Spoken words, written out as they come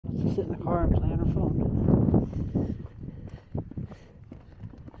sit in the car and play on her phone.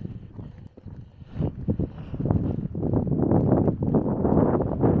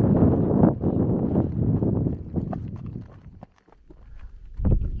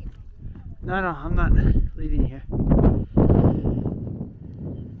 No, I'm not leaving here.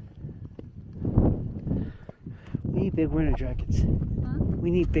 We need big winter jackets. Huh?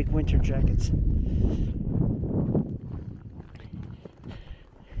 We need big winter jackets. Do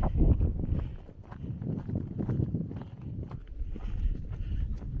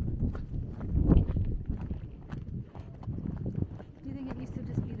you think it used to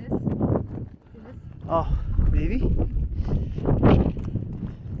just be this? Oh, maybe?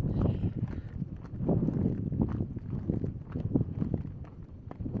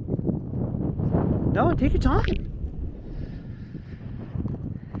 No, take your time.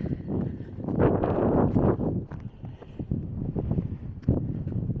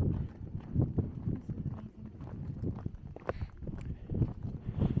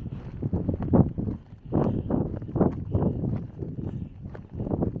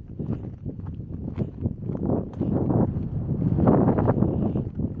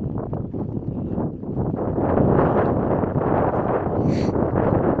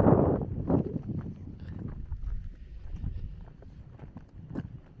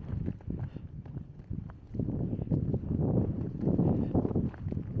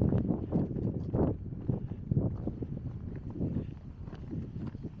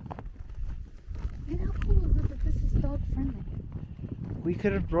 We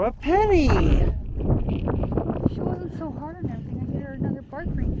could have brought Penny. She wasn't so hard on everything. I get her another bark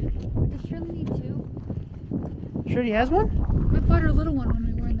ring. We just surely need two. Sure, he has one? I bought her a little one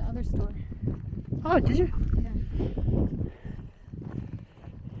when we were in the other store. Oh, did you? Yeah.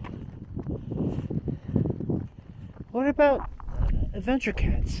 What about adventure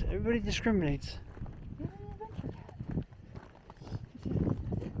cats? Everybody discriminates.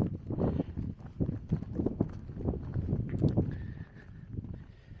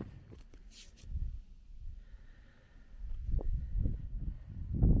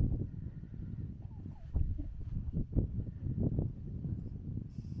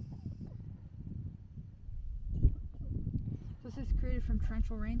 This is created from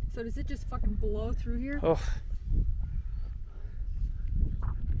torrential rain. So does it just fucking blow through here? Oh.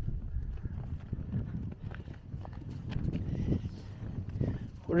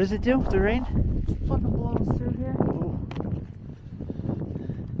 What does it do with the rain? It fucking blows through here. Oh.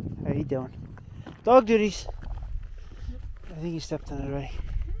 How you doing? Dog duties. I think he stepped on it already.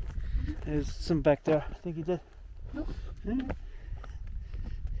 There's some back there. I think he did. Nope. Yeah.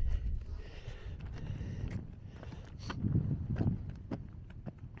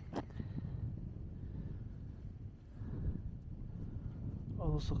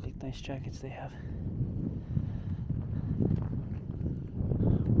 Oh, those look like nice jackets they have.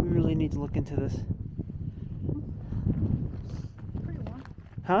 We really need to look into this. Pretty warm.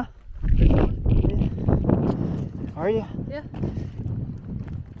 Huh? Pretty warm. Yeah. Are you? Yeah.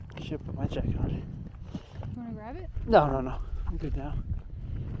 I should put my jacket on. You wanna grab it? No. I'm good now.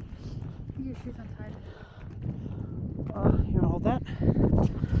 I think your shoe's untied. You wanna hold that?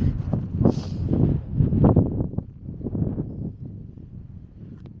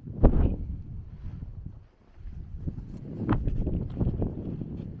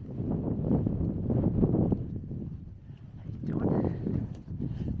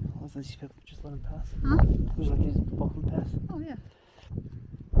 These people just let him pass. Huh? Who's like these both of them pass? Oh yeah.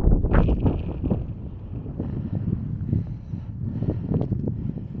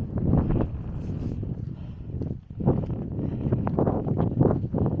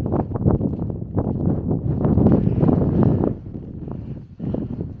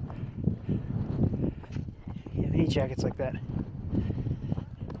 Yeah, we need jackets like that.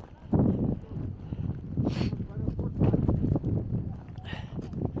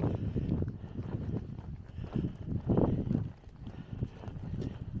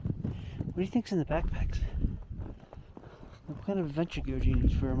 What do you think's in the backpacks? What kind of adventure gear do you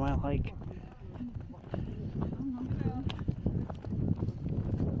need for a mile hike?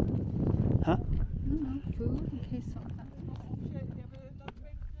 Huh? I don't know. Food in case something happens.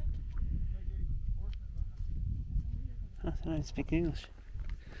 Huh, I don't speak English.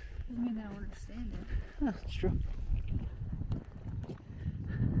 Doesn't mean that I understand it. Huh, that's true.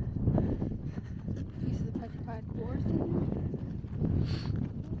 Piece of the petrified forest.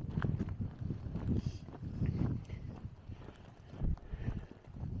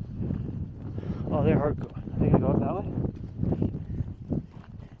 Oh, they're hard. Are they gonna go up that way?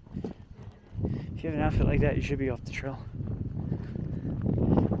 If you have an outfit like that, you should be off the trail.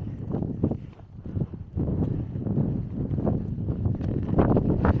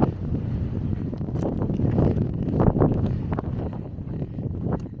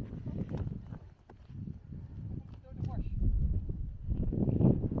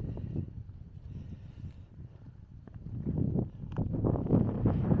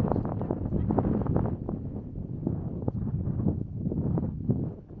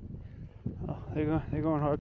 They're going hard.